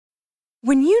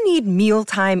When you need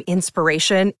mealtime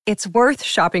inspiration, it's worth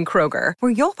shopping Kroger,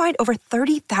 where you'll find over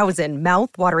 30,000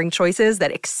 mouth-watering choices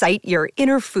that excite your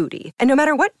inner foodie. And no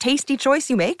matter what tasty choice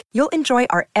you make, you'll enjoy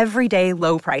our everyday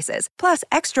low prices, plus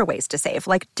extra ways to save,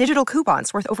 like digital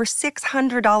coupons worth over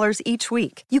 $600 each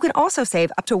week. You can also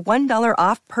save up to $1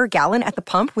 off per gallon at the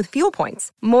pump with fuel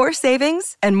points. More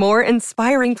savings and more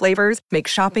inspiring flavors make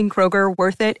shopping Kroger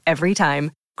worth it every time.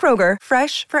 Kroger,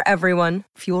 fresh for everyone.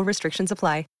 Fuel restrictions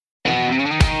apply.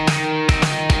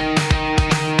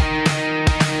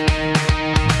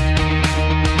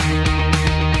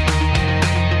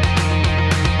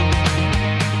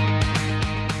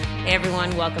 Hey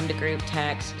everyone, welcome to Group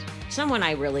Text. Someone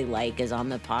I really like is on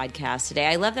the podcast today.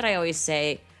 I love that I always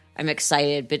say I'm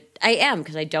excited, but I am,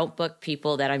 because I don't book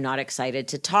people that I'm not excited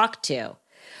to talk to.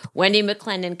 Wendi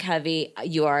McLendon-Covey,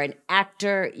 you are an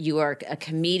actor, you are a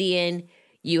comedian,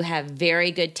 you have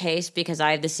very good taste because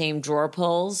I have the same drawer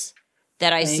pulls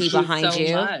that I see behind you. Thank you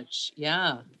so much.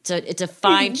 Yeah. So it's a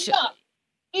fine show.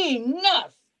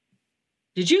 Enough.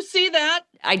 Did you see that?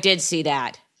 I did see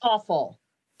that. Awful.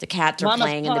 The cats are Mama's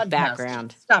playing in the podcast.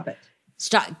 background. Stop it.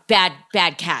 Stop. Bad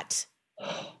cats.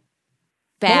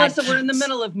 Bad Melissa, we're in the cats.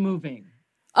 middle of moving.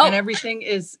 Oh. And everything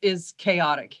is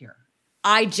chaotic here.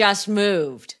 I just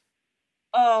moved.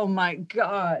 Oh my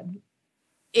God.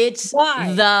 It's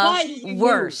Why? Why did the you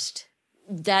worst.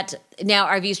 Now,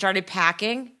 have you started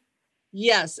packing?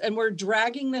 Yes, and we're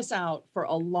dragging this out for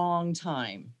a long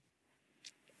time.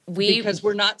 Because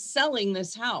we're not selling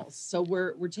this house. So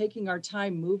we're taking our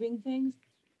time moving things,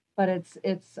 but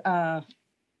it's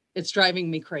driving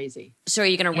me crazy. So are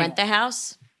you going to rent the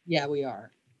house? Yeah, we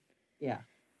are. Yeah.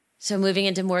 So moving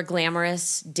into more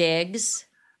glamorous digs?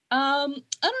 I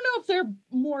don't know if they're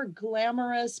more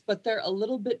glamorous, but they're a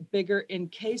little bit bigger in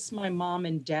case my mom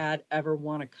and dad ever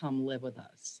want to come live with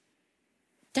us.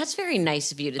 That's very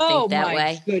nice of you to think that way. Oh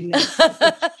my goodness.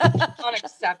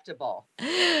 Unacceptable.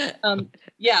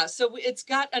 Yeah, so it's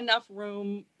got enough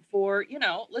room for,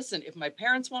 listen, if my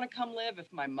parents want to come live,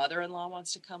 if my mother-in-law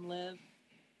wants to come live,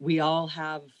 we all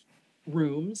have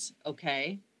rooms,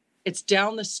 okay? It's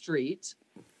down the street.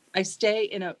 I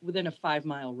stay within a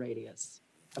 5-mile radius.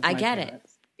 I get it.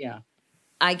 Yeah.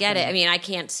 I get it. I mean, I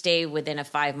can't stay within a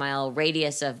 5-mile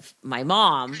radius of my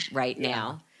mom right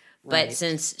now. But right.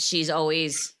 Since she's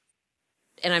always,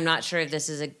 and I'm not sure if this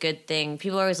is a good thing,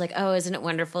 people are always like, oh, isn't it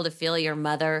wonderful to feel your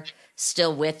mother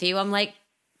still with you? I'm like,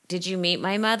 did you meet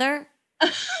my mother?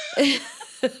 Yeah,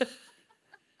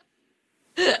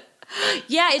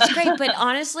 it's great. But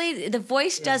honestly, the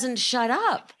voice doesn't shut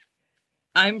up.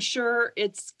 I'm sure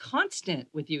it's constant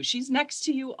with you. She's next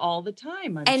to you all the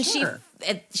time, I'm sure.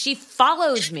 She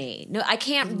follows me. No, I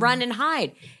can't run and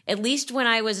hide. At least when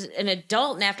I was an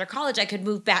adult and after college, I could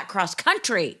move back cross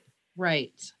country.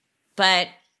 Right. But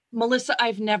Melissa,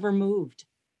 I've never moved.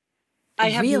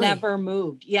 I have Really? never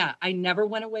moved. Yeah, I never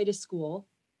went away to school.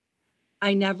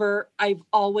 I've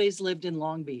always lived in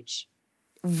Long Beach.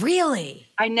 Really?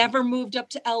 I never moved up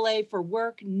to LA for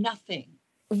work, nothing.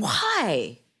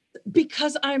 Why?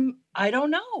 Because I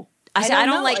don't know. I don't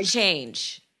know. like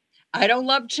change. I don't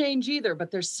love change either,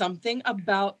 but there's something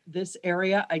about this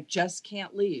area I just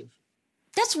can't leave.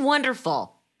 That's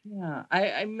wonderful. Yeah,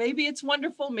 I maybe it's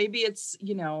wonderful. Maybe it's,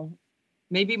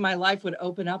 maybe my life would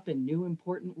open up in new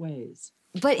important ways.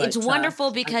 But it's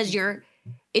wonderful because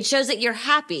it shows that you're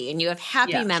happy and you have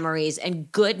happy memories and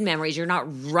good memories. You're not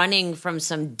running from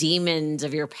some demons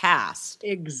of your past.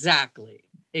 Exactly.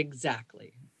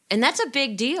 And that's a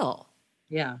big deal.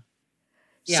 Yeah.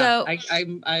 So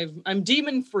I'm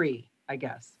demon free, I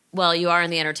guess. Well, you are in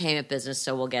the entertainment business,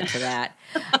 so we'll get to that.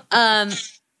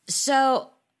 So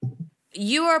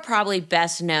you are probably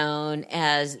best known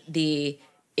as the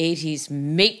 80s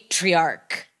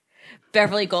matriarch,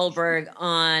 Beverly Goldberg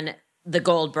on the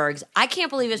Goldbergs. I can't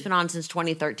believe it's been on since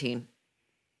 2013.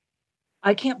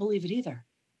 I can't believe it either.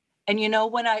 And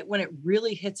when it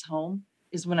really hits home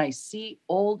is when I see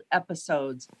old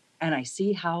episodes and I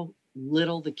see how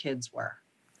little the kids were.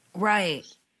 Right.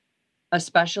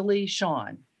 Especially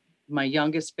Sean, my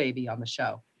youngest baby on the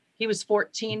show. He was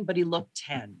 14, but he looked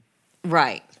 10.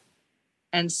 Right.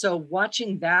 And so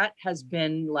watching that has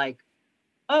been like,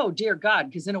 oh, dear God,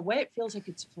 because in a way it feels like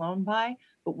it's flown by.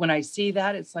 But when I see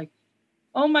that, it's like,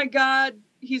 oh, my God,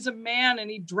 he's a man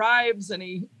and he drives and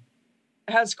he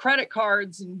has credit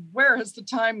cards. And where has the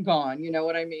time gone? You know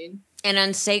what I mean? And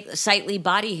unsightly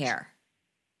body hair.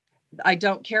 I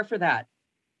don't care for that.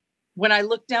 When I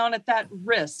look down at that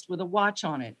wrist with a watch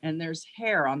on it and there's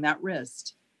hair on that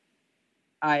wrist,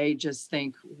 I just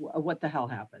think, what the hell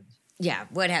happened? Yeah,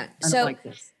 what happened? I don't like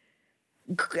this.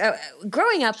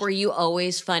 Growing up, were you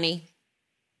always funny?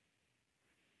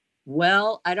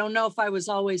 Well, I don't know if I was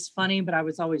always funny, but I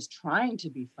was always trying to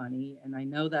be funny. And I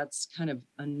know that's kind of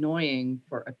annoying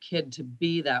for a kid to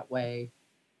be that way.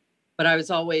 But I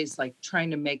was always like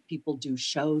trying to make people do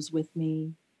shows with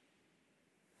me,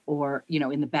 or,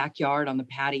 in the backyard on the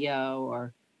patio,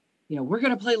 or, we're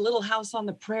going to play Little House on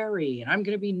the Prairie and I'm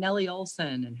going to be Nellie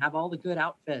Olson and have all the good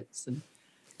outfits. And,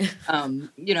 I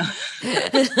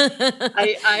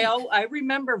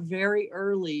remember very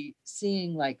early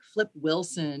seeing like Flip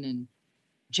Wilson and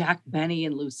Jack Benny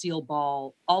and Lucille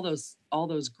Ball, all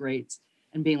those greats,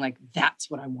 and being like,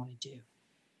 that's what I want to do.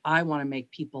 I want to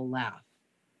make people laugh.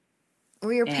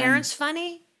 Were your parents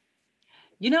funny?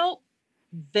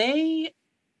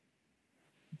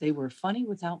 They were funny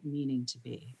without meaning to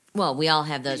be. Well, we all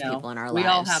have those people in our lives. We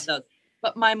all have those.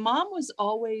 But my mom was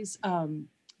always,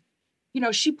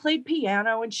 she played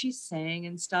piano and she sang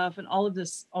and stuff. And all of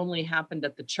this only happened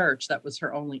at the church. That was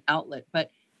her only outlet.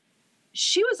 But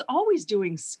she was always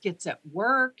doing skits at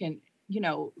work and,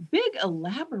 big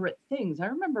elaborate things. I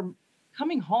remember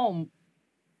coming home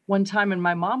one time and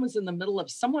my mom was in the middle of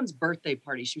someone's birthday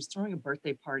party. She was throwing a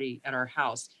birthday party at our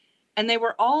house and they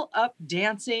were all up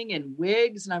dancing in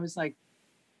wigs. And I was like,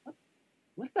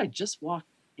 what did I just walk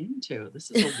into?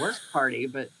 This is a work party,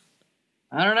 but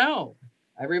I don't know.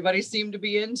 Everybody seemed to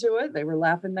be into it. They were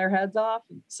laughing their heads off.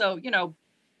 So,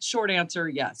 short answer,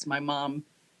 yes, my mom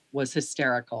was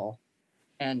hysterical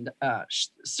and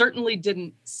certainly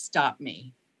didn't stop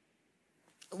me.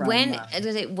 When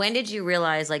did you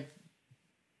realize like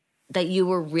that you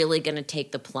were really going to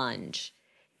take the plunge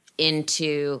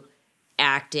into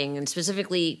acting and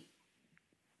specifically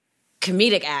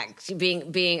comedic act,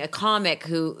 being a comic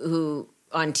who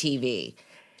on TV?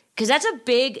 Because that's a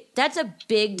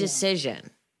big decision.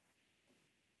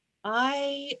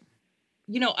 I've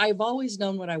always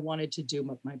known what I wanted to do,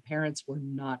 but my parents were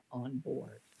not on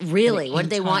board. Really? What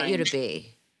did they want you to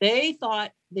be? They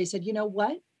said, you know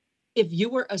what? If you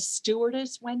were a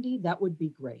stewardess, Wendi, that would be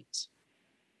great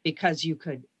because you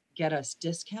could get us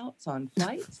discounts on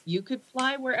flights. You could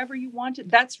fly wherever you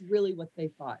wanted. That's really what they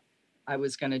thought I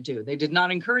was going to do. They did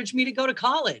not encourage me to go to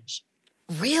college.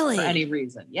 Really? For any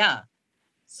reason. Yeah.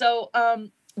 So,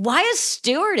 why a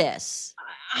stewardess?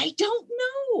 I don't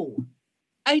know.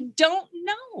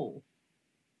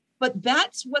 But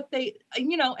that's what they,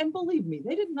 and believe me,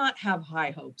 they did not have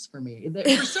high hopes for me.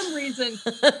 For some reason,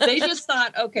 they just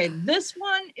thought, okay, this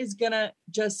one is going to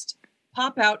just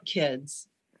pop out kids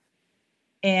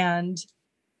and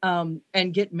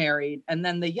get married. And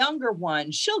then the younger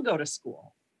one, she'll go to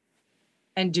school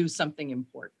and do something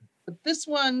important. But this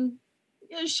one,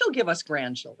 she'll give us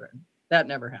grandchildren. That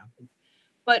never happened.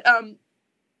 But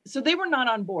so they were not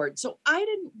on board. So I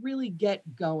didn't really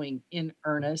get going in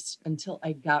earnest until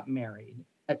I got married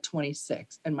at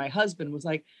 26. And my husband was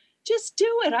like, just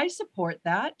do it. I support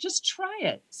that. Just try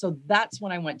it. So that's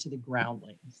when I went to the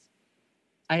Groundlings.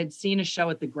 I had seen a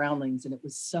show at the Groundlings and it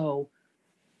was so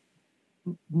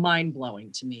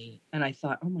mind-blowing to me. And I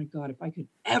thought, oh my God, if I could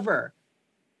ever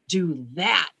do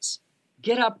that,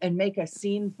 get up and make a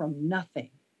scene from nothing,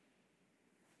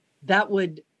 that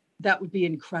would be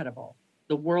incredible.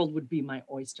 The world would be my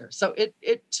oyster. So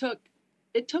it took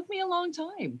me a long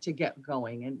time to get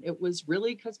going. And it was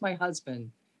really because my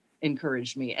husband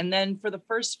encouraged me. And then for the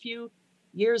first few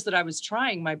years that I was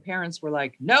trying, my parents were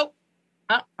like, nope,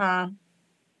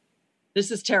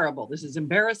 this is terrible. This is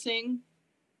embarrassing.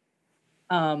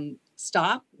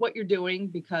 Stop what you're doing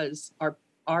because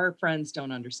our friends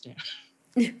don't understand.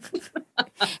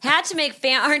 Had to make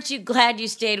aren't you glad you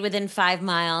stayed within 5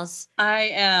 miles?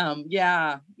 I am.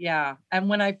 Yeah. And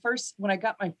when I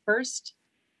got my first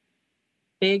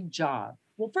big job,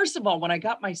 well, first of all, when I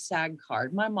got my SAG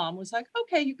card, my mom was like,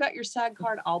 okay, you got your SAG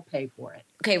card. I'll pay for it.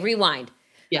 Okay. Rewind.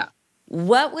 Yeah.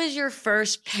 What was your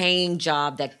first paying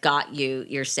job that got you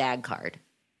your SAG card?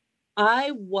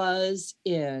 I was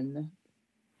in,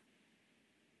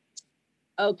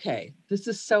 okay, this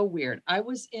is so weird. I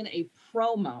was in a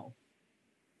promo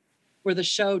for the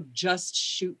show Just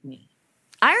Shoot Me.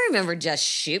 I remember Just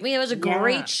Shoot Me. It was a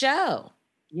great show.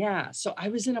 Yeah. So I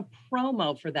was in a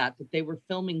promo for that they were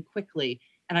filming quickly,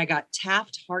 and I got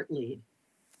Taft-Hartley.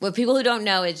 What people who don't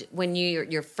know is when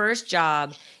your first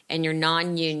job and you're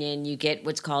non-union, you get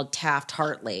what's called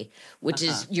Taft-Hartley, which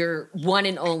is your one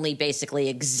and only basically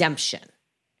exemption.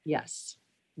 Yes.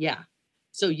 Yeah.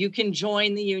 So you can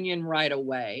join the union right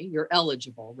away. You're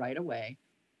eligible right away.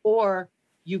 Or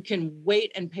you can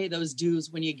wait and pay those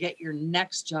dues when you get your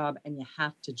next job and you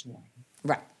have to join.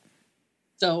 Right.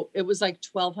 So it was like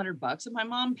 $1,200 and my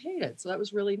mom paid it. So that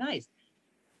was really nice.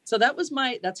 So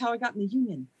that's how I got in the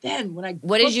union. Then when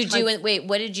what did you do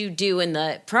in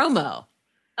the promo?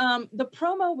 the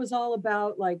promo was all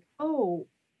about like, oh,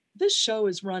 this show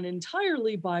is run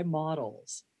entirely by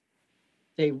models.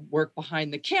 They work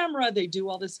behind the camera. They do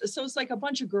all this. So it's like a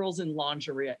bunch of girls in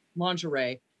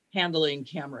lingerie handling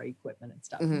camera equipment and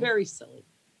stuff. Very silly.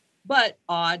 But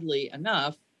oddly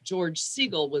enough, George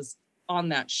Siegel was on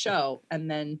that show. And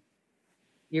then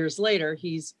years later,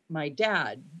 he's my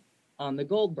dad on the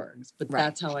Goldbergs. But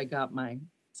that's how I got my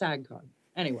SAG card.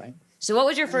 Anyway. So what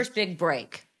was your first big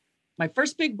break? My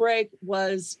first big break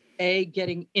was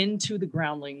getting into the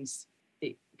Groundlings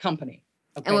company.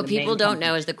 Okay, and what people don't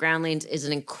know is the Groundlings is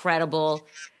an incredible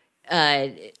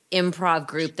improv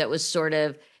group that was sort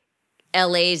of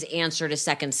LA's answer to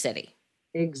Second City.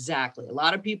 Exactly. A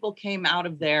lot of people came out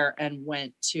of there and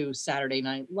went to Saturday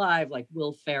Night Live, like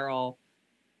Will Ferrell,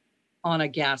 Anna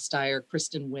Gasteyer,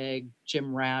 Kristen Wiig,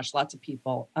 Jim Rash, lots of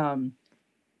people.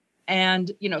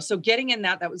 And, you know, so getting in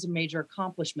that was a major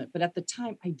accomplishment. But at the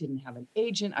time, I didn't have an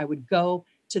agent. I would go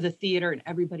to the theater and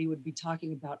everybody would be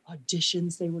talking about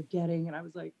auditions they were getting. And I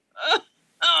was like,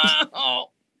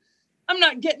 oh, I'm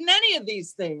not getting any of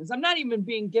these things. I'm not even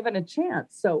being given a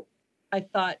chance. So I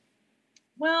thought,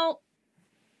 well,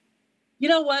 you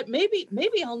know what? Maybe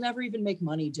I'll never even make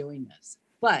money doing this.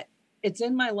 But it's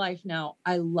in my life now.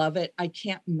 I love it. I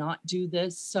can't not do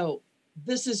this. So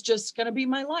this is just going to be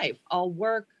my life. I'll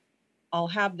work. I'll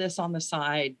have this on the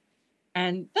side,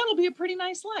 and that'll be a pretty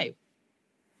nice life.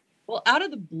 Well, out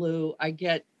of the blue, I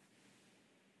get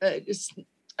an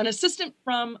assistant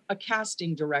from a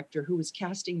casting director who was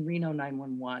casting Reno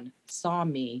 911, saw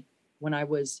me when I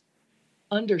was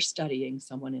understudying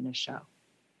someone in a show.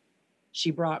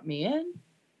 She brought me in.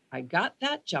 I got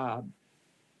that job.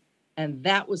 And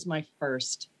that was my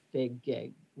first big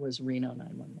gig, was Reno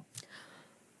 911.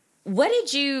 What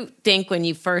did you think when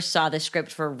you first saw the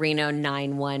script for Reno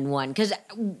 911? Because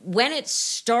when it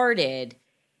started,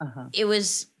 it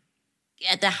was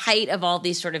at the height of all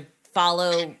these sort of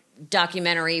follow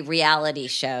documentary reality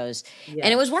shows. Yeah.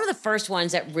 And it was one of the first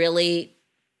ones that really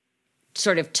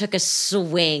sort of took a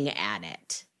swing at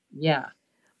it. Yeah.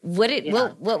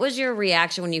 What was your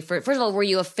reaction when you first of all, were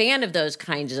you a fan of those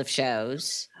kinds of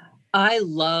shows? I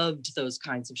loved those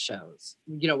kinds of shows.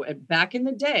 You know, back in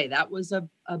the day, that was a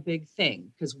big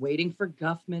thing because Waiting for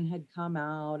Guffman had come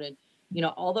out and, you know,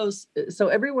 all those. So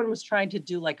everyone was trying to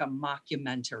do like a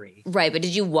mockumentary. Right. But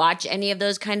did you watch any of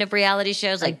those kind of reality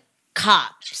shows like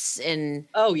Cops and?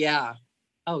 Oh, yeah.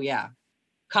 Oh, yeah.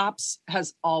 Cops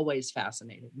has always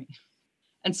fascinated me.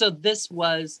 And so this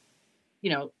was, you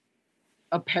know,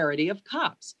 a parody of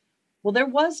Cops. Well, there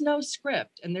was no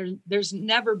script, and there's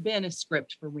never been a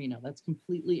script for Reno. That's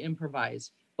completely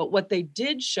improvised. But what they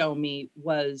did show me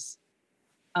was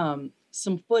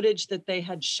some footage that they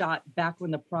had shot back when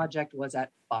the project was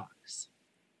at Fox.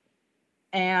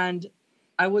 And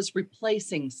I was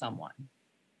replacing someone.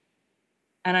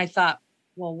 And I thought,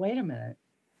 well, wait a minute.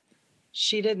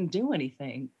 She didn't do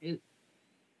anything.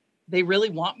 They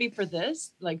really want me for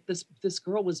this? Like this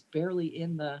girl was barely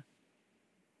in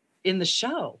the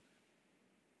show.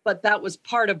 But that was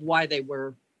part of why they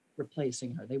were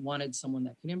replacing her. They wanted someone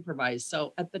that could improvise.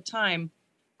 So at the time,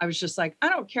 I was just like, I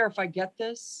don't care if I get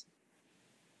this.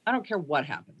 I don't care what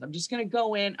happens. I'm just going to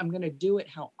go in. I'm going to do it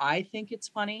how I think it's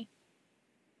funny.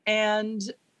 And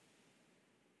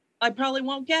I probably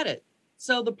won't get it.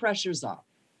 So the pressure's off.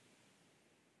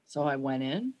 So I went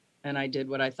in and I did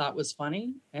what I thought was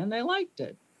funny and they liked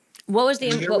it. What was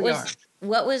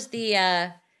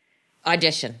the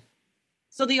audition?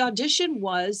 So the audition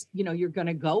was, you know, you're going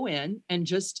to go in and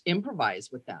just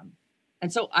improvise with them.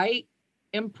 And so I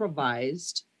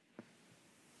improvised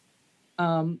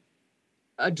a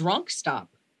drunk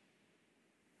stop,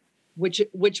 which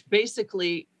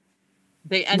basically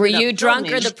they ended up Were you drunk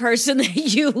filming. or the person that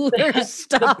you were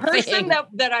stopping? The person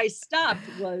that I stopped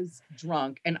was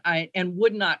drunk and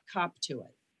would not cop to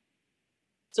it.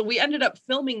 So we ended up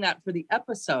filming that for the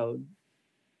episode,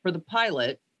 for the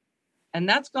pilot. And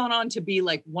that's gone on to be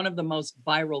like one of the most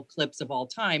viral clips of all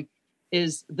time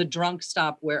is the drunk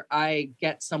stop where I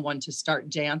get someone to start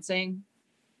dancing.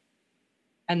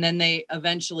 And then they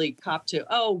eventually cop to,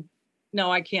 oh, no,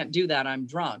 I can't do that. I'm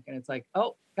drunk. And it's like,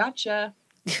 oh, gotcha.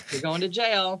 You're going to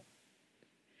jail.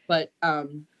 But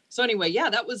so anyway, yeah,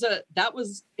 that was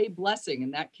a blessing.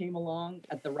 And that came along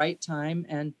at the right time.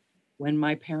 And when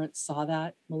my parents saw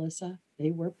that, Melissa,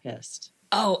 they were pissed.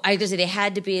 Oh, I guess they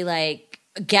had to be like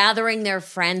gathering their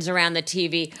friends around the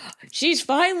TV. She's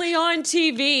finally on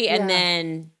TV. And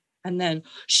then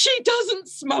she doesn't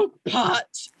smoke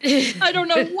pot. I don't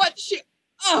know what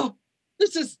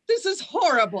this is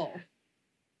horrible.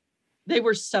 They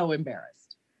were so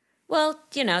embarrassed. Well,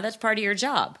 you know, that's part of your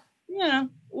job. Yeah.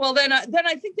 Well, then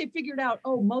I think they figured out,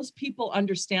 oh, most people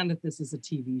understand that this is a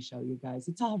TV show, you guys.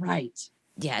 It's all right.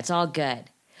 Yeah, it's all good.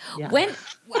 Yeah. When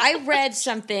I read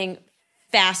something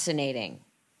fascinating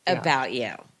about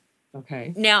you.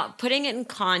 Okay. Now, putting it in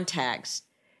context,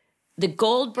 the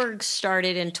Goldbergs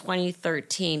started in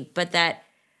 2013, but that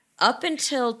up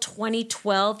until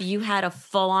 2012, you had a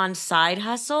full-on side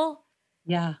hustle.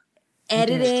 Yeah.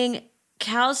 Editing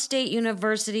Cal State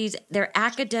University's, their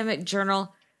academic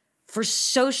journal for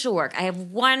social work. I have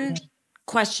one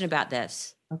question about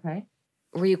this. Okay.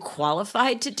 Were you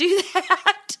qualified to do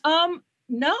that?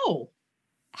 No.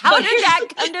 How did that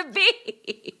come to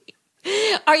be?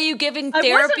 Are you giving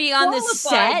therapy on the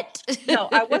set? No,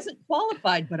 I wasn't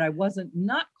qualified, but I wasn't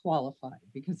not qualified,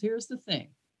 because here's the thing.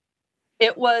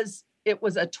 It was a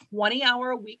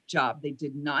 20-hour-a-week job. They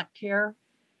did not care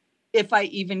if I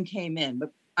even came in,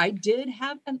 but I did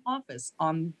have an office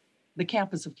on the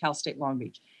campus of Cal State Long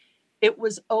Beach. It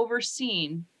was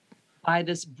overseen by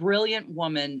this brilliant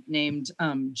woman named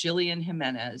Jillian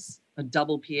Jimenez, a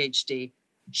double PhD.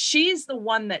 She's the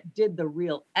one that did the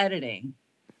real editing.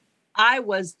 I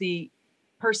was the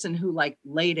person who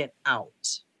laid it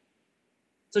out.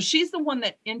 So she's the one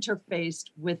that interfaced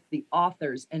with the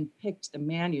authors and picked the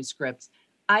manuscripts.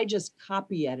 I just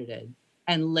copy edited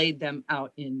and laid them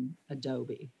out in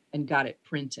Adobe and got it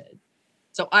printed.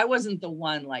 So I wasn't the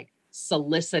one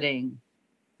soliciting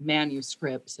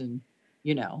manuscripts and,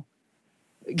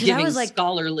 giving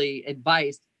scholarly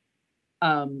advice.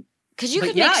 Because you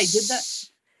could I did that.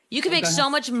 You could make so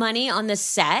much money on the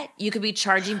set. You could be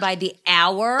charging by the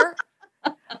hour.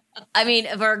 I mean,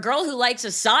 for a girl who likes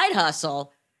a side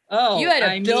hustle, you had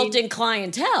a built-in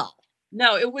clientele.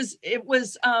 No, it was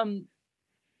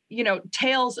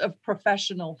tales of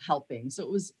professional helping. So it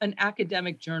was an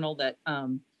academic journal that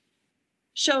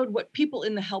showed what people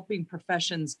in the helping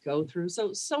professions go through.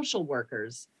 So social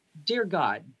workers, dear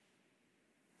God,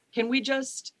 can we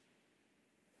just,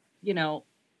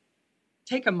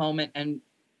 take a moment and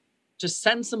just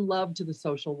send some love to the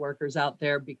social workers out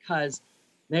there, because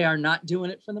they are not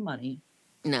doing it for the money.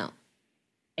 No.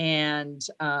 And,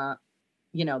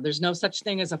 there's no such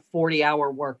thing as a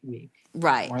 40-hour work week.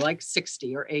 Right. More like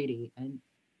 60 or 80. And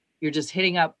you're just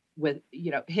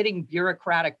hitting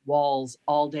bureaucratic walls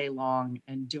all day long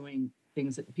and doing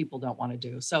things that people don't want to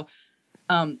do. So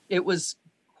it was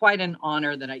quite an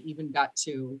honor that I even got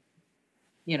to,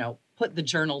 put the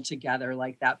journal together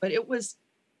like that. But it was,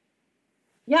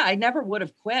 I never would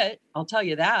have quit. I'll tell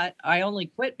you that. I only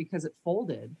quit because it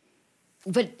folded.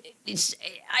 But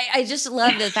I just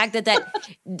love the fact that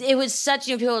it was such,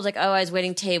 people was like, oh, I was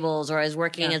waiting tables, or I was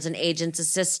working as an agent's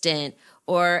assistant,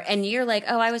 and you're like,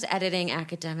 oh, I was editing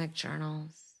academic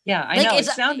journals. Yeah, I know.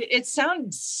 It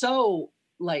sounded so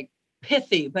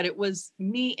pithy, but it was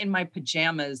me in my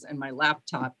pajamas and my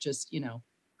laptop, just,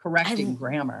 correcting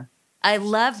grammar. I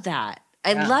love that.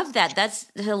 I love that. That's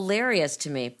hilarious to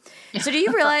me. So do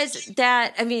you realize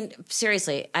that,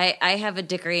 seriously, I have a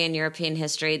degree in European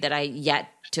history that I yet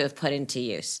to have put into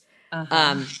use.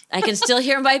 Uh-huh. I can still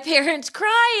hear my parents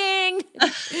crying.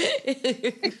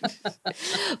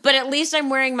 But at least I'm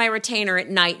wearing my retainer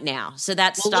at night now. So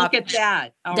that stopped. Look at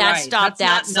that. All that right. stopped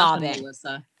that sobbing. Nothing,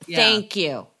 Melissa. Yeah. Thank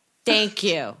you.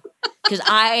 Because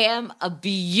I am a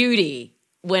beauty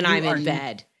when I'm in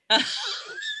bed.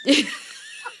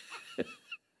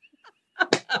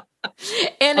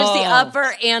 And it's the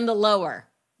upper and the lower.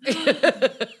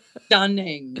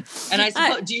 Stunning. And I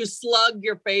suppose, do you slug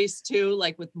your face too,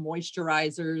 with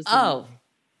moisturizers?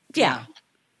 Yeah,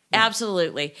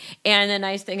 absolutely. And the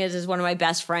nice thing is one of my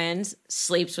best friends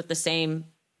sleeps with the same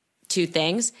two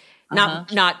things.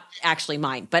 Not actually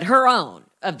mine, but her own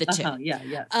of the two.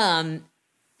 Yeah.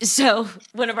 So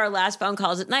one of our last phone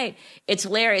calls at night, it's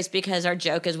hilarious because our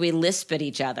joke is we lisp at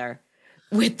each other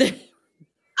with the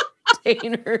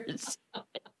retainers.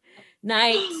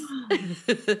 Nice.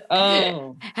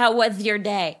 Oh. How was your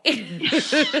day?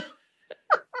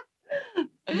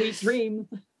 We dream.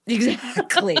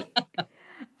 Exactly.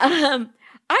 I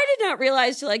did not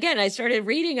realize till again I started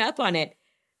reading up on it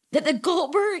that the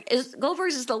Goldbergs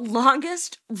is the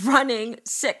longest running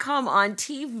sitcom on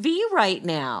TV right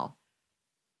now.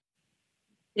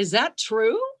 Is that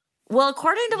true? Well,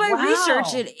 according to my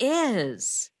research, it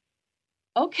is.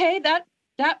 Okay, that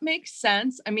makes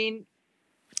sense.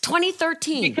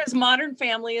 2013. Because Modern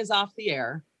Family is off the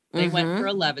air. They went for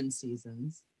 11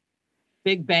 seasons.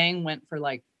 Big Bang went for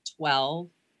 12.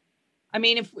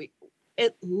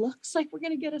 It looks like we're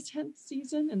going to get a 10th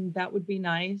season, and that would be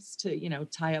nice to,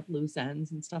 tie up loose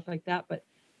ends and stuff like that. But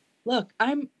look,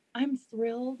 I'm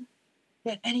thrilled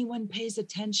that anyone pays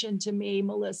attention to me,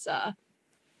 Melissa.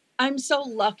 I'm so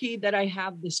lucky that I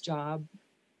have this job.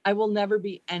 I will never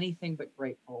be anything but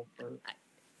grateful for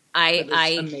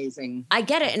this amazing. I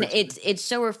get it. And it's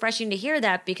so refreshing to hear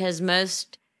that, because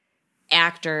most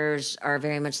actors are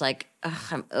very much like, oh,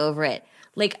 I'm over it.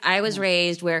 Like, I was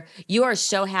raised where you are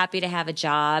so happy to have a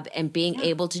job and being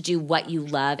able to do what you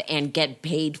love and get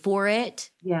paid for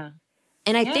it. Yeah.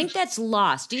 And I think that's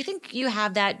lost. Do you think you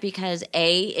have that because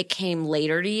it came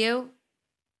later to you?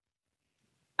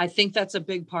 I think that's a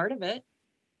big part of it.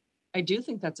 I do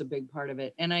think that's a big part of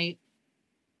it. And I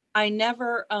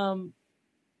never, I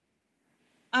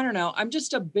don't know. I'm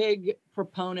just a big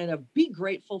proponent of be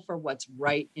grateful for what's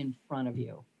right in front of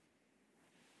you.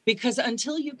 Because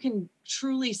until you can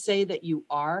truly say that you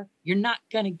are, you're not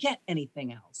going to get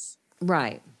anything else.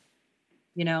 Right.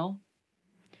 You know,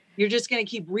 you're just going to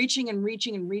keep reaching and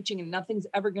reaching and reaching, and nothing's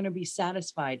ever going to be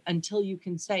satisfied until you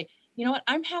can say, you know what,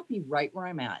 I'm happy right where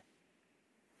I'm at.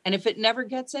 And if it never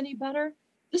gets any better,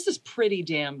 this is pretty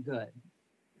damn good.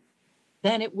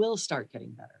 Then it will start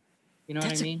getting better. You know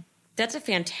what I mean? That's a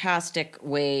fantastic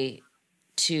way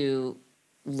to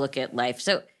look at life.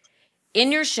 So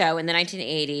in your show in the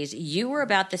 1980s, you were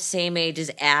about the same age as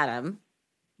Adam,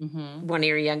 one of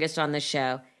your youngest on the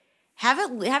show.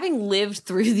 Having lived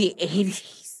through the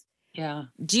 80s,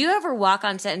 do you ever walk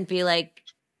on set and be like,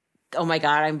 oh my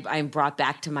God, I'm brought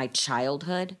back to my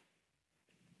childhood?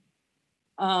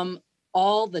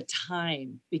 All the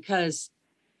time, because,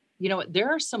 you know, there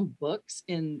are some books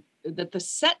that the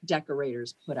set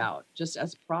decorators put out just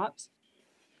as props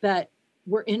that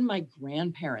were in my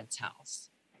grandparents' house.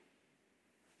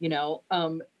 You know,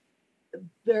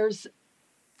 there's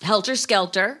Helter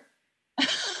Skelter.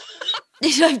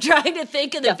 I'm trying to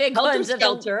think of the big Helter ones.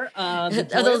 Skelter,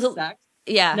 the sex.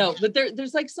 Yeah. No, but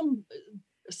there's like some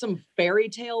fairy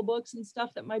tale books and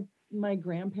stuff that my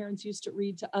grandparents used to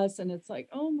read to us. And it's like,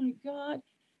 oh my God,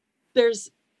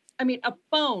 a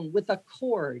phone with a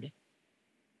cord.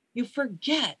 You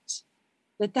forget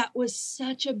that was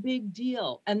such a big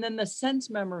deal. And then the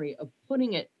sense memory of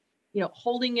putting it, you know,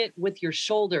 holding it with your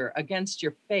shoulder against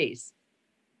your face.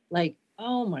 Like,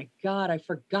 oh my God, I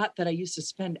forgot that I used to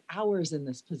spend hours in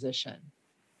this position.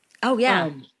 Oh yeah.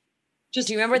 Do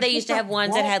you remember they used to have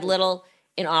ones that had little,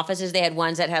 in offices, they had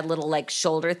ones that had little like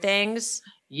shoulder things?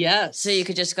 Yes. So you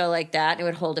could just go like that and it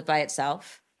would hold it by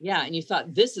itself. Yeah. And you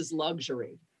thought, this is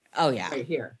luxury. Oh yeah. Right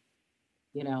here.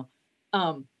 You know,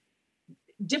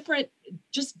 different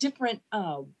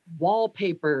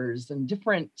wallpapers and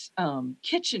different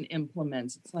kitchen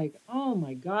implements. It's like, oh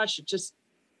my gosh, it just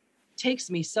takes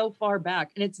me so far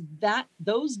back. And it's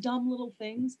those dumb little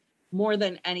things more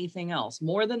than anything else,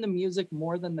 more than the music,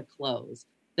 more than the clothes,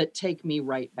 that take me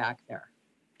right back there.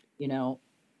 You know,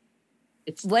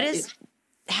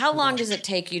 how long does it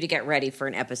take you to get ready for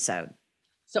an episode?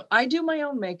 So I do my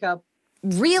own makeup.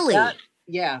 Really?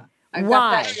 Yeah. I've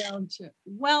Why? got that down too.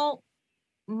 Well,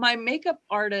 my makeup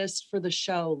artist for the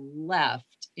show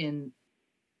left in,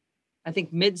 I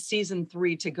think, mid-season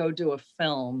 3 to go do a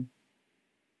film.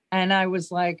 And I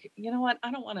was like, you know what?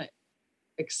 I don't want to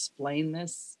explain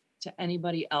this to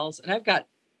anybody else. And I've got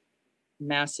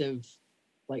massive,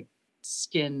 like,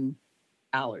 skin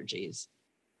allergies.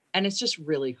 And it's just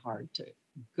really hard to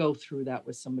go through that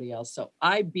with somebody else. So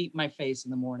I beat my face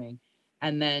in the morning.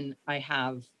 And then I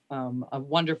have a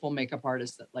wonderful makeup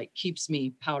artist that like keeps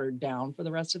me powdered down for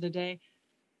the rest of the day.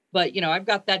 But, you know, I've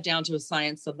got that down to a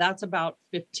science. So that's about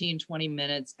 15, 20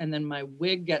 minutes. And then my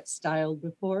wig gets styled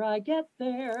before I get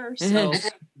there. So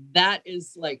that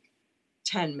is like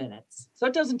 10 minutes. So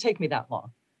it doesn't take me that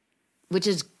long. Which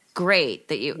is great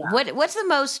that you, what's the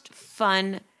most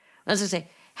fun, I was going to say,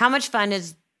 how much fun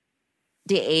has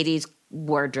the 80s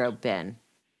wardrobe been?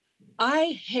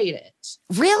 I hate it.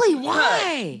 Really?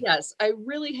 Why? Yes, I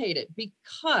really hate it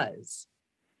because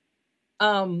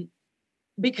I'm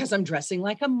dressing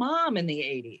like a mom in the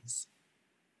 80s.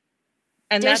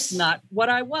 And that's not what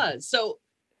I was. So,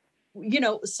 you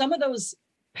know, some of those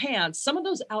pants, some of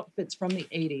those outfits from the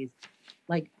 80s,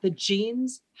 like the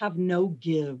jeans have no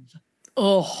give.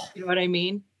 Oh, you know what I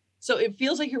mean? So it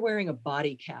feels like you're wearing a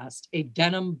body cast, a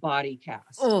denim body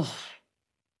cast. Oh,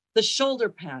 the shoulder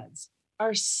pads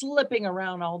are slipping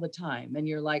around all the time. And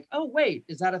you're like, oh, wait,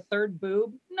 is that a third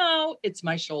boob? No, it's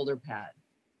my shoulder pad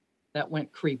that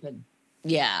went creeping.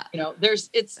 Yeah. You know,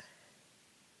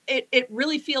 it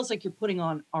really feels like you're putting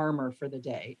on armor for the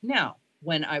day. Now,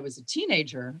 when I was a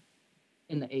teenager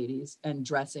in the 80s and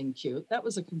dressing cute, that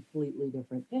was a completely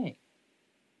different thing.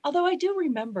 Although I do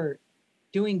remember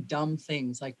doing dumb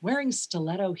things like wearing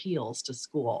stiletto heels to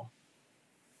school.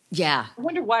 Yeah. I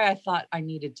wonder why I thought I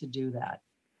needed to do that.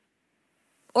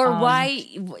 Or why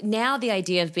now the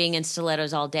idea of being in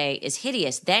stilettos all day is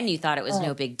hideous. Then you thought it was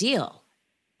no big deal.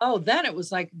 Oh, then it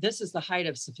was like, this is the height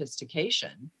of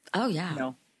sophistication. Oh, yeah. You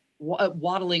know,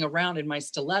 waddling around in my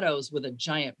stilettos with a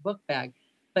giant book bag.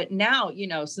 But now, you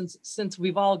know, since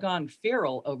we've all gone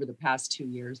feral over the past 2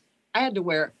 years, I had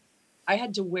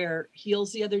to wear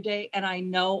heels the other day, and I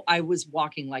know I was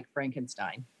walking like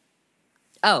Frankenstein.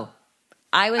 Oh,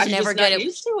 I was never good at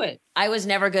used to it. I was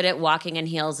never good at walking in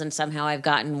heels, and somehow I've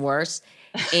gotten worse.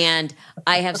 And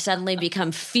I have suddenly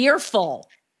become fearful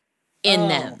in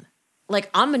them. Like,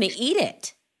 I'm going to eat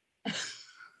it.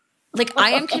 Like,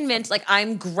 I am convinced, like,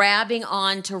 I'm grabbing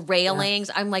onto railings.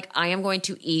 I'm like, I am going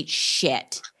to eat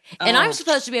shit. And I'm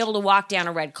supposed to be able to walk down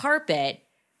a red carpet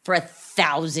for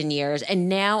 1,000 years. And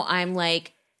now I'm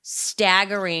like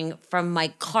staggering from my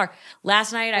car.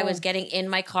 Last night I was getting in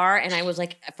my car and I was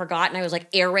like, I forgot, and I was like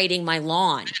aerating my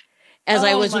lawn as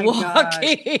I was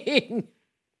walking.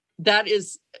 That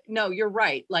is, no, you're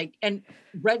right. Like, and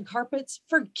red carpets,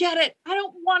 forget it. I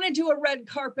don't want to do a red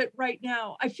carpet right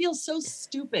now. I feel so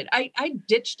stupid. I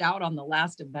ditched out on the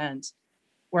last event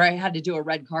where I had to do a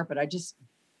red carpet. I just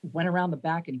went around the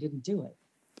back and didn't do it.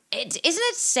 Isn't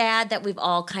it sad that we've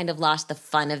all kind of lost the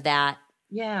fun of that?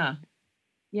 Yeah.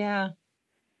 Yeah.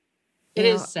 It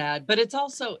is sad, but it's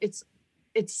also, it's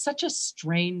such a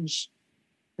strange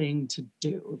thing to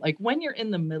do. Like, when you're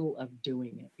in the middle of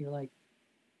doing it, you're like,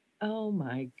 oh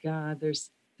my God,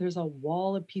 there's a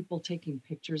wall of people taking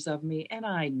pictures of me. And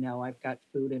I know I've got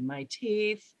food in my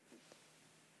teeth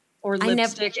or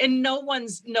lipstick, and no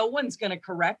one's going to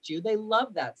correct you. They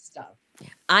love that stuff.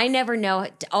 I never know.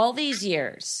 All these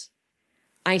years,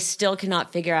 I still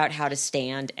cannot figure out how to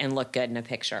stand and look good in a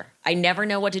picture. I never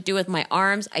know what to do with my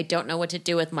arms. I don't know what to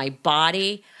do with my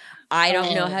body. I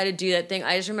don't know how to do that thing.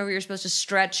 I just remember you're supposed to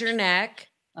stretch your neck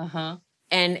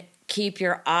and keep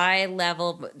your eye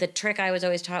level. The trick I was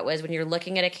always taught was when you're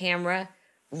looking at a camera,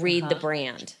 read the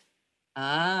brand.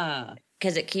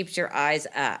 Because it keeps your eyes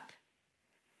up.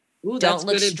 Ooh, don't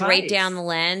look straight down the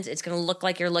lens. It's going to look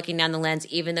like you're looking down the lens,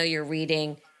 even though you're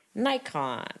reading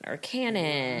Nikon or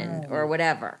Canon or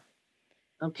whatever.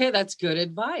 Okay, that's good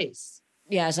advice.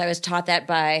 Yes, I was taught that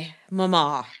by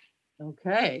Mama.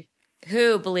 Okay.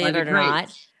 Who, believe it or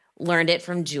not, learned it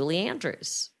from Julie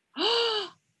Andrews.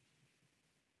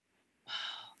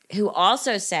 Who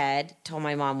also told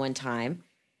my mom one time,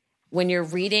 when you're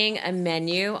reading a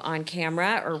menu on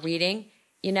camera or reading,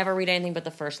 you never read anything but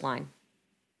the first line.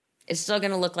 It's still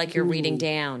going to look like you're reading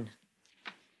down.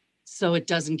 So it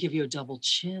doesn't give you a double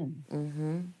chin.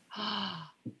 Mm-hmm.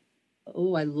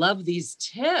 Oh, I love these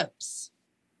tips.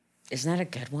 Isn't that a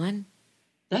good one?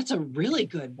 That's a really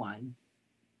good one.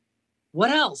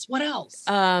 What else?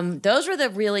 Those were the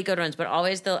really good ones, but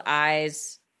always the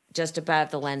eyes just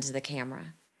above the lens of the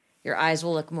camera. Your eyes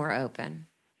will look more open.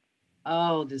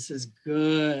 Oh, this is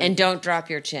good. And don't drop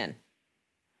your chin.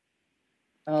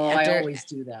 Oh, I always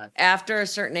do that. After a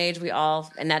certain age, we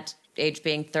all, and that age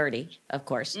being 30, of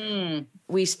course,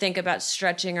 we think about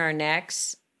stretching our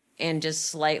necks and just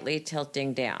slightly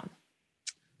tilting down.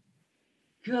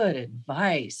 Good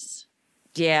advice.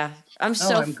 Yeah. I'm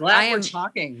glad we're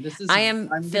talking. I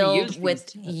am filled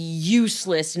with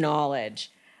useless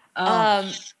knowledge.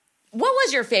 What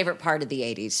was your favorite part of the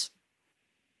 80s?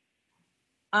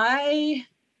 I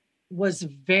was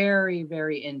very,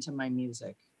 very into my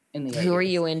music in the 80s. Who are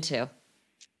you into?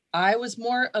 I was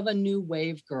more of a new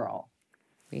wave girl.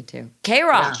 Me too.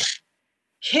 K-Rock. Yeah.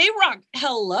 K-Rock.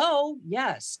 Hello.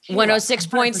 Yes.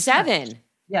 106.7.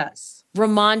 Yes.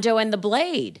 Ramondo and the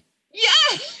Blade.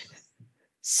 Yes.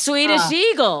 Swedish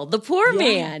Eagle. The Poor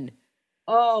Man.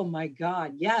 Oh my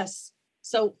God. Yes.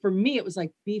 So for me, it was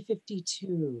like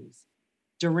B-52s,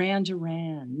 Duran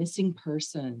Duran, Missing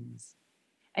Persons.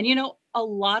 And you know, a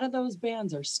lot of those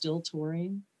bands are still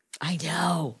touring. I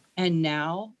know. And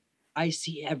now I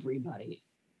see everybody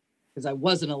because I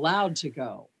wasn't allowed to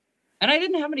go. And I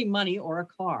didn't have any money or a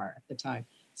car at the time.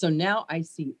 So now I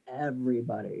see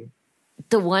everybody.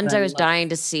 The ones I was dying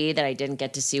to see that I didn't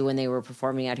get to see when they were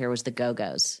performing out here was the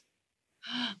Go-Go's.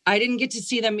 I didn't get to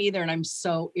see them either, and I'm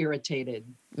so irritated.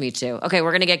 Me too. Okay,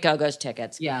 we're going to get Go-Go's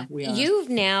tickets. Yeah, we are. You've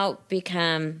now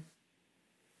become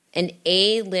an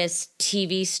A-list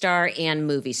TV star and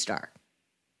movie star.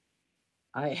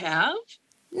 I have?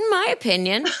 In my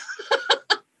opinion.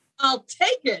 I'll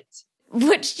take it.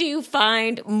 Which do you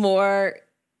find more,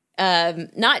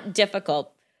 not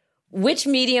difficult, which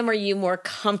medium are you more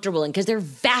comfortable in? Because they're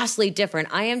vastly different.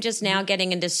 I am just now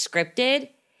getting into scripted,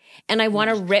 and I want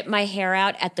to rip my hair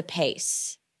out at the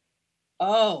pace.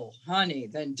 Oh, honey,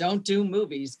 then don't do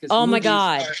movies. Oh, my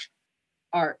God.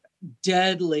 Are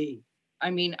deadly. I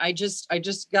mean, I just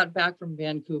got back from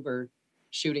Vancouver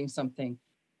shooting something,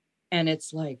 and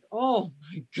it's like, oh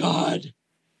my God.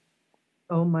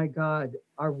 Oh my God.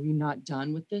 Are we not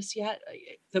done with this yet?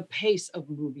 The pace of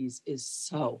movies is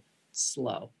so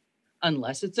slow,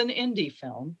 unless it's an indie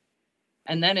film.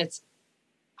 And then it's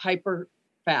hyper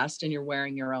fast and you're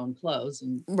wearing your own clothes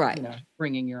and right.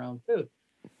 Bringing your own food.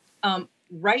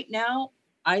 Right now,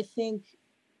 I think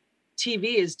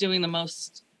TV is doing the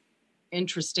most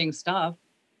interesting stuff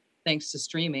thanks to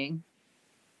streaming.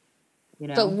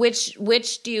 But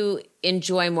which do you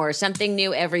enjoy more? Something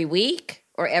new every week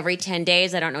or every 10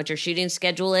 days? I don't know what your shooting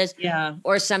schedule is. Yeah.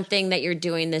 Or something that you're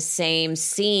doing the same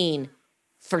scene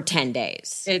for 10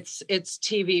 days. It's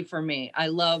TV for me. I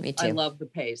love the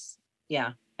pace.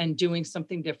 Yeah. And doing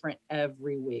something different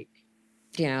every week.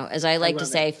 As I like to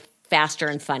say, faster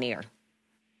and funnier.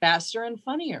 Faster and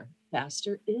funnier.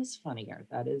 Faster is funnier.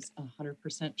 That is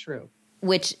 100% true.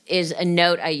 Which is a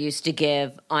note I used to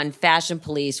give on Fashion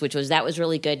Police, that was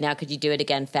really good. Now could you do it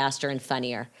again, faster and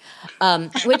funnier?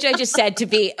 Which I just said to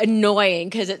be annoying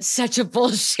because it's such a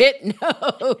bullshit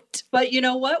note. But you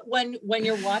know what? When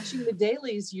you're watching the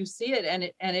dailies, you see it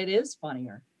and it is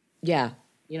funnier. Yeah.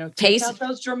 Take out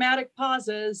those dramatic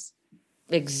pauses.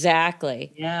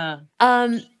 Exactly. Yeah.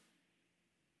 I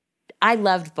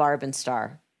loved Barb and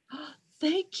Star.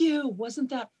 Thank you.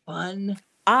 Wasn't that fun?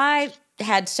 I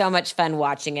had so much fun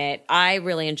watching it. I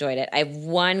really enjoyed it. I have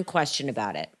one question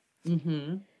about it.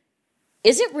 Mm-hmm.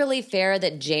 Is it really fair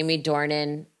that Jamie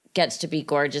Dornan gets to be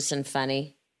gorgeous and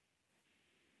funny?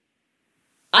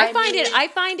 I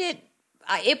find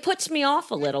it puts me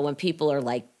off a little when people are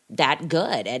like that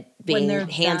good at being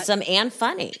handsome and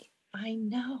funny. I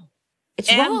know.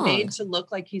 It's wrong. Made to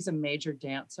look like he's a major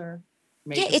dancer.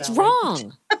 It's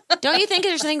wrong. Don't you think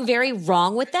there's something very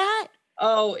wrong with that?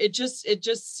 Oh, it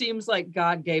just seems like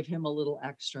God gave him a little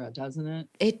extra, doesn't it?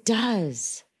 It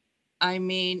does. I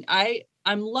mean,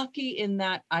 I'm lucky in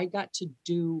that I got to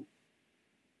do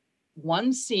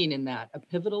one scene in that, a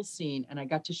pivotal scene, and I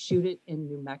got to shoot it in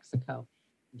New Mexico.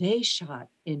 They shot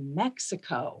in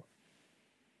Mexico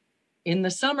in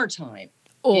the summertime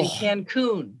in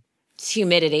Cancun. It's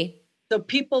humidity. So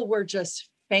people were just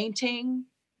fainting,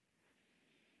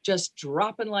 just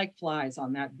dropping like flies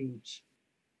on that beach.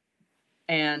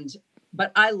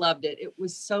 But I loved it. It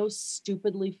was so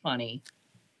stupidly funny.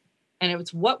 And it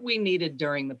was what we needed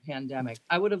during the pandemic.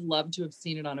 I would have loved to have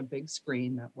seen it on a big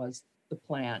screen. That was the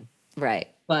plan. Right.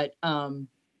 But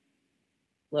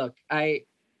look, I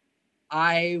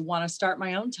want to start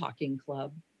my own talking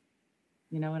club.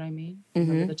 You know what I mean? Mm-hmm.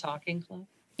 Remember the talking club?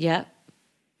 Yeah.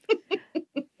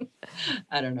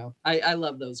 I don't know. I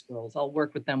love those girls. I'll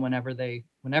work with them whenever they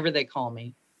call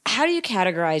me. How do you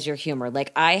categorize your humor?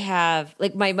 Like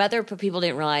my mother, people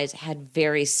didn't realize, had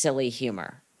very silly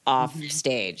humor off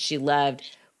stage. She loved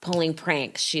pulling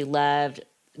pranks. She loved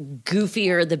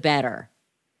goofier the better.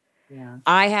 Yeah.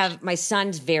 My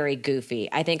son's very goofy.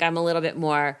 I think I'm a little bit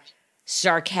more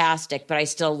sarcastic, but I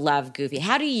still love goofy.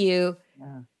 How do you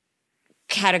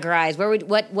categorize?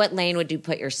 What lane would you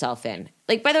put yourself in?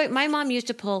 Like, by the way, my mom used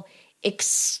to pull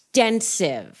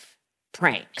extensive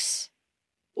pranks.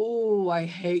 Oh, I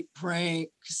hate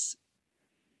pranks.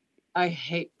 I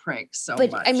hate pranks so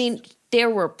much. But I mean, there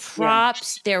were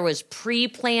props. Yeah. There was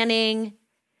pre-planning.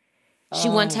 She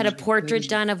once had a portrait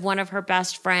done of one of her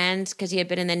best friends because he had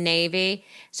been in the Navy.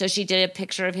 So she did a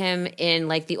picture of him in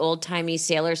like the old-timey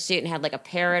sailor suit and had like a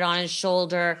parrot on his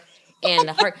shoulder and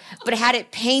the heart, but had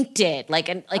it painted like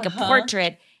a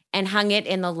portrait and hung it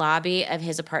in the lobby of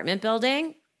his apartment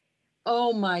building.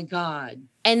 Oh my God.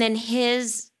 And then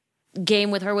his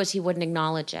game with her was he wouldn't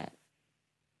acknowledge it.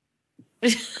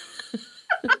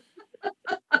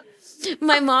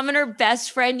 My mom and her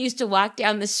best friend used to walk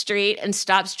down the street and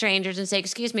stop strangers and say,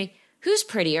 "Excuse me, who's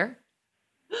prettier?"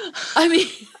 I mean,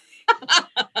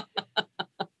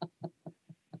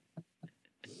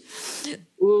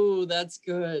 ooh, that's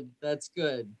good. That's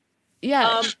good.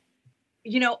 Yeah.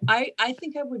 I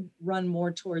think I would run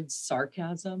more towards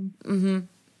sarcasm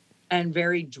and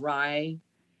very dry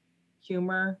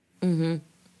humor.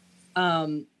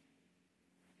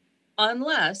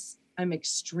 Unless I'm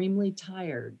extremely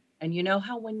tired. And you know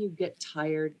how when you get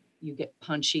tired, you get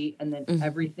punchy and then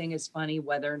everything is funny,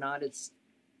 whether or not it's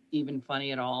even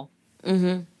funny at all.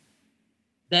 Then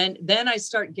I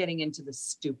start getting into the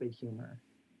stupid humor,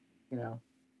 the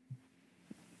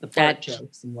fart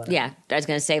jokes and whatever. Yeah, I was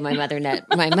going to say my mother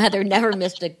never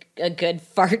missed a good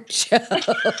fart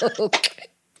joke.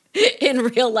 In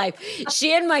real life.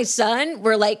 She and my son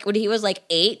were like, when he was like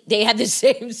 8, they had the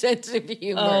same sense of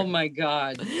humor. Oh my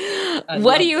God.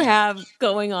 What do you have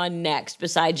going on next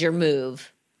besides your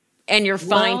move? And your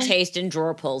fine taste in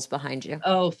drawer pulls behind you.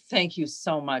 Oh, thank you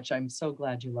so much. I'm so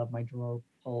glad you love my drawer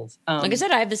pulls. Like I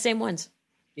said, I have the same ones.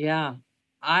 Yeah.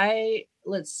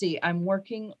 Let's see. I'm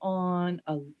working on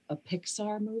a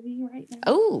Pixar movie right now.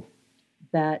 Oh.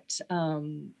 That,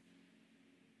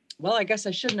 well, I guess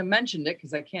I shouldn't have mentioned it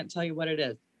because I can't tell you what it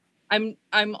is.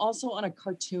 I'm also on a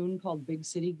cartoon called Big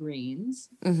City Greens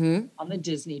on the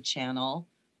Disney Channel.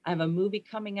 I have a movie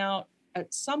coming out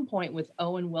at some point with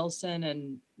Owen Wilson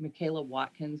and Michaela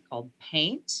Watkins called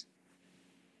Paint.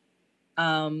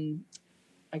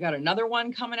 I got another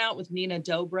one coming out with Nina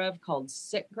Dobrev called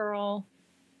Sick Girl.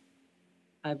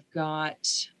 I've got,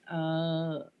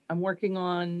 I'm working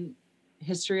on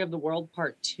History of the World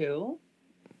Part 2.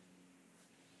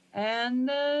 And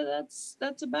that's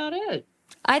about it.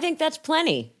 I think that's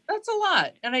plenty. That's a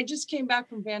lot. And I just came back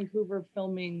from Vancouver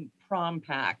filming Prom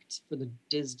Pact for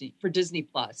Disney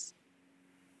Plus.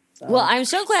 So. Well, I'm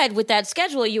so glad with that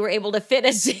schedule you were able to fit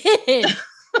us in.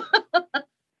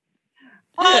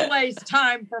 Always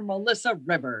time for Melissa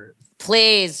Rivers.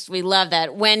 Please. We love that.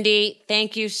 Wendi,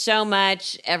 thank you so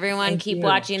much. Everyone keep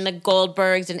watching the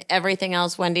Goldbergs and everything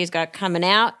else Wendy's got coming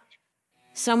out.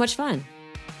 So much fun.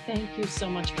 Thank you so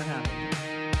much for having me.